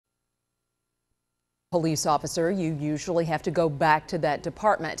Police officer, you usually have to go back to that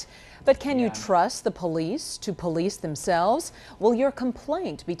department. But can you trust the police to police themselves? Will your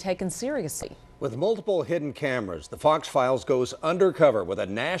complaint be taken seriously? With multiple hidden cameras, the Fox Files goes undercover with a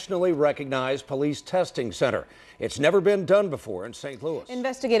nationally recognized police testing center. It's never been done before in St. Louis.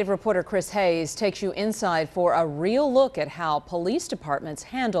 Investigative reporter Chris Hayes takes you inside for a real look at how police departments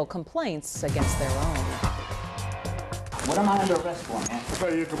handle complaints against their own. What am I under arrest for, man? So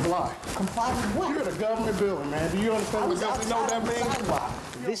you comply. Comply with what? You're in a government building, man. Do you understand what government know that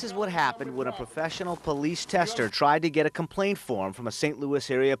means? This is what happened when a professional police tester tried to get a complaint form from a St. Louis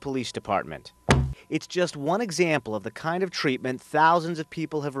area police department. It's just one example of the kind of treatment thousands of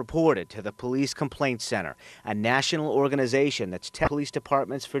people have reported to the Police Complaint Center, a national organization that's tested police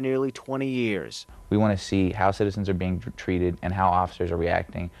departments for nearly 20 years. We want to see how citizens are being treated and how officers are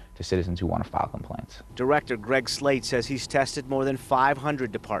reacting to citizens who want to file complaints. Director Greg Slate says he's tested more than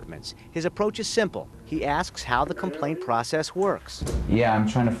 500 departments. His approach is simple. He asks how the complaint process works. Yeah, I'm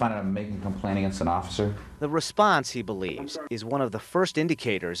trying to find out if I'm making a complaint against an officer. The response, he believes, is one of the first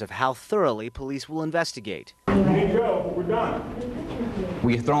indicators of how thoroughly police will investigate. We need to go. We're done.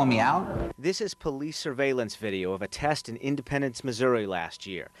 Were you throwing me out? This is police surveillance video of a test in Independence, Missouri last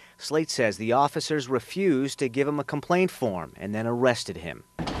year. Slate says the officers refused to give him a complaint form and then arrested him.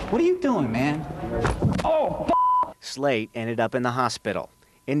 What are you doing, man? Oh, Slate ended up in the hospital.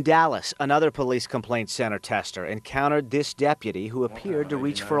 In Dallas, another police complaint center tester encountered this deputy who appeared to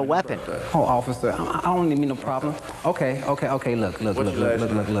reach for a weapon. Oh, officer, I don't need me no problem. Okay, look.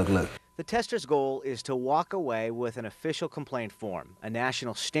 The tester's goal is to walk away with an official complaint form, a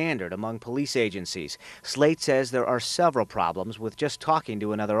national standard among police agencies. Slate says there are several problems with just talking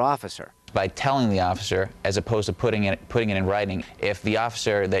to another officer. by telling the officer as opposed to putting it in writing. If the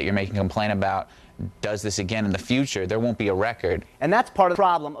officer that you're making a complaint about does this again in the future, there won't be a record. And that's part of the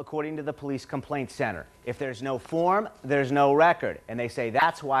problem, according to the Police Complaint Center. If there's no form, there's no record. And they say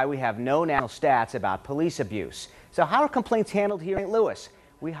that's why we have no national stats about police abuse. So how are complaints handled here in St. Louis?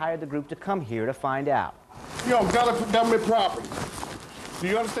 We hired the group to come here to find out. You're on government property. Do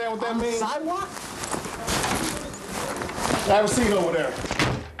you understand what that means? Sidewalk? Have a seat over there.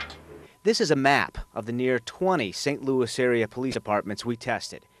 This is a map of the near 20 St. Louis area police departments we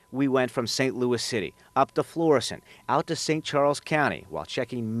tested. We went from St. Louis City, up to Florissant, out to St. Charles County, while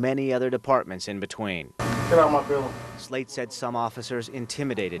checking many other departments in between. Get out of my building. Slate said some officers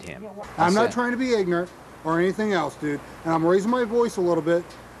intimidated him. I'm not trying to be ignorant or anything else, dude, and I'm raising my voice a little bit.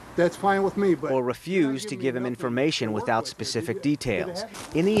 That's fine with me, but... Or refused to give him information without specific details.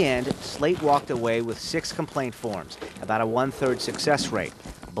 In the end, Slate walked away with 6 complaint forms, about a 1/3 success rate.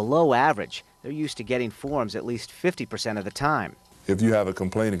 Below average. They're used to getting forms at least 50% of the time. If you have a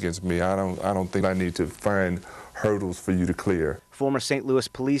complaint against me, I don't think I need to find hurdles for you to clear. Former St. Louis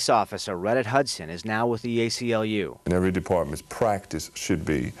police officer Reddit Hudson is now with the ACLU. And every department's practice should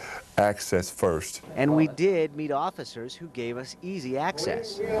be access first. And we did meet officers who gave us easy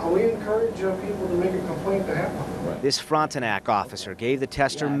access. We encourage people to make a complaint to happen. This Frontenac officer gave the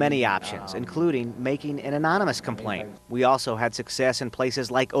tester many options, including making an anonymous complaint. We also had success in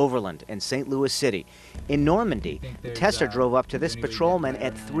places like Overland and St. Louis City. In Normandy, the tester drove up to this patrolman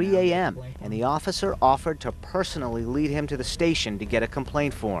at 3 a.m., and the officer offered to personally lead him to the station to get a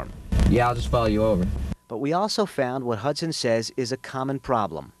complaint form. Yeah, I'll just follow you over. But we also found what Hudson says is a common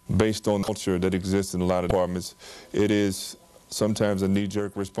problem. Based on the culture that exists in a lot of departments, it is sometimes a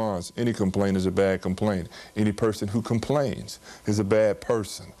knee-jerk response. Any complaint is a bad complaint. Any person who complains is a bad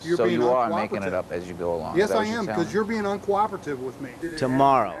person. So you are making it up as you go along? Yes, I am, because you're being uncooperative with me.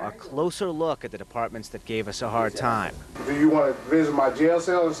 Tomorrow, a closer look at the departments that gave us a hard time. Do you want to visit my jail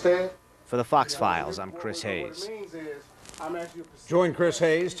cell instead? For the Fox Files, I'm Chris Hayes. Join Chris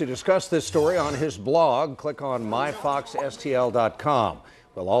Hayes to discuss this story on his blog. Click on myfoxstl.com.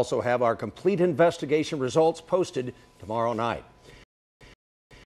 We'll also have our complete investigation results posted tomorrow night.